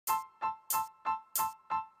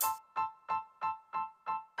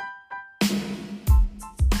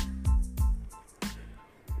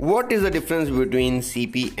What is the difference between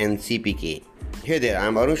CP and CPK? Hey there,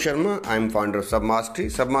 I'm Arun Sharma. I'm founder of Submastery.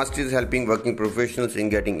 Submastery is helping working professionals in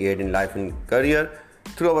getting ahead in life and career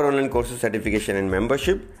through our online courses, certification and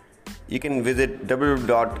membership. You can visit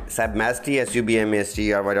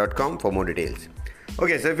www.submastery.com for more details.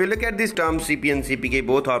 Okay, so if you look at these terms, CP and CPK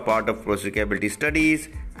both are part of process capability studies,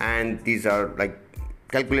 and these are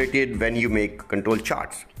calculated when you make control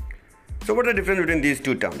charts. So what is the difference between these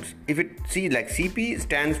two terms? If it see CP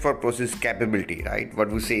stands for process capability, right?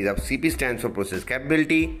 What we say is that CP stands for process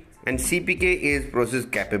capability and CPK is process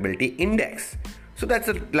capability index. So that's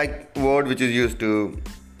a word which is used to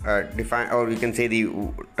define, or we can say the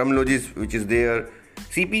terminologies which is there.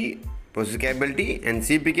 CP process capability and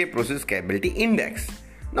CPK process capability index.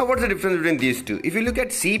 Now what's the difference between these two? If you look at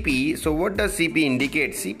CP, so what does CP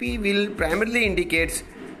indicate? CP will primarily indicates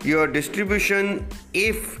your distribution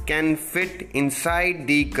if can fit inside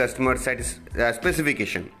the customer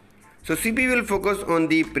specification. So CP will focus on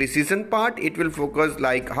the precision part. It will focus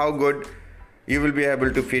how good you will be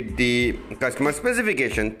able to fit the customer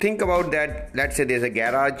specification. Think about that. Let's say there's a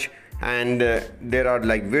garage and there are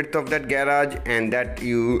width of that garage, and that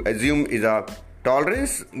you assume is a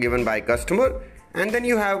tolerance given by customer, and then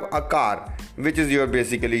you have a car which is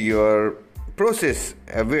basically your process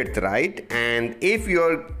width, right? And if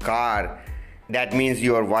your car, that means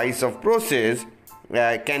your voice of process,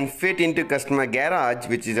 can fit into customer garage,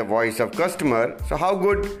 which is a voice of customer, so how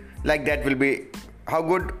good that will be, how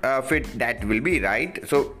good fit that will be, right?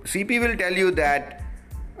 So CP will tell you that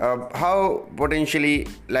how potentially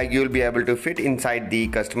you will be able to fit inside the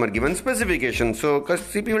customer given specification. So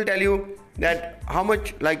CP will tell you that how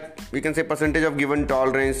much we can say percentage of given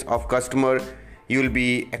tolerance of customer you will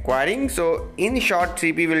be acquiring. So in short,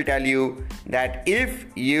 CP will tell you that if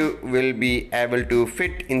you will be able to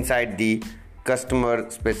fit inside the customer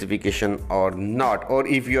specification or not, or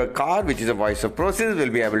if your car, which is a voice of process, will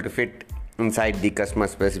be able to fit inside the customer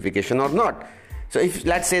specification or not. So if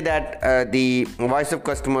let's say that the voice of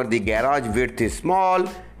customer, the garage width is small,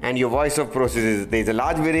 and your voice of process there is a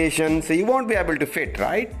large variation, so you won't be able to fit,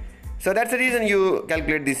 right? So that's the reason you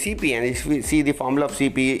calculate the CP, and if we see the formula of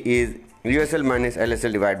CP is USL minus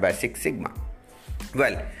LSL divided by 6 sigma.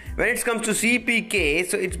 Well, when it comes to CPK,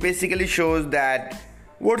 so it basically shows that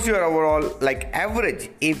what's your overall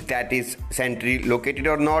average, if that is centrally located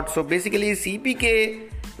or not. So basically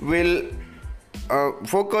CPK will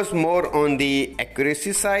focus more on the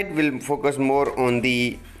accuracy side, will focus more on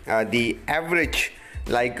the average,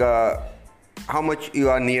 how much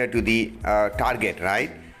you are near to the target,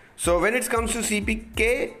 right? So when it comes to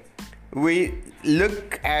CPK, we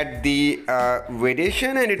look at the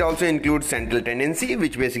variation, and it also includes central tendency,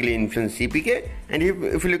 which basically influence CPK. And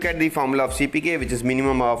if you look at the formula of CPK, which is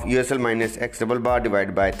minimum of USL minus X double bar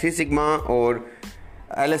divided by 3 sigma, or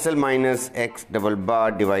LSL minus X double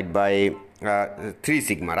bar divided by 3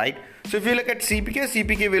 sigma, right? So if you look at CPK,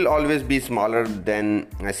 CPK will always be smaller than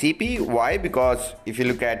CP. Why? Because if you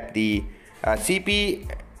look at the CP,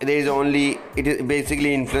 it is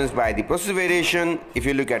basically influenced by the process variation. If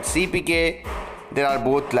you look at CPK, there are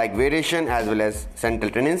both variation as well as central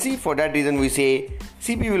tendency. For that reason, we say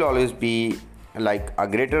CP will always be a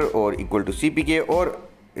greater or equal to CPK, or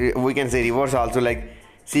we can say reverse also,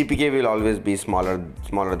 CPK will always be smaller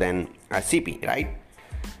than CP, right?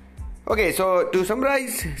 Okay, so to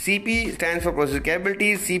summarize, CP stands for process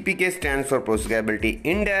capability, CPK stands for process capability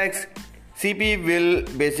index. CP will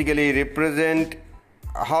basically represent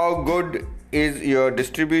how good is your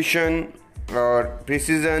distribution or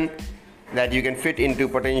precision that you can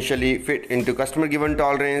potentially fit into customer given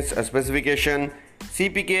tolerance or specification.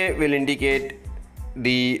 CPK will indicate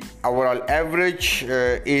the overall average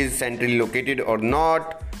is centrally located or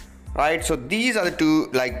not, right? So these are the two,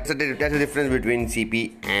 that's the difference between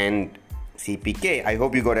CP and CPK. I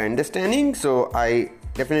hope you got an understanding. So I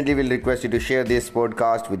definitely will request you to share this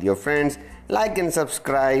podcast with your friends, like and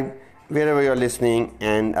subscribe wherever you're listening,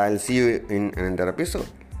 and I'll see you in another episode.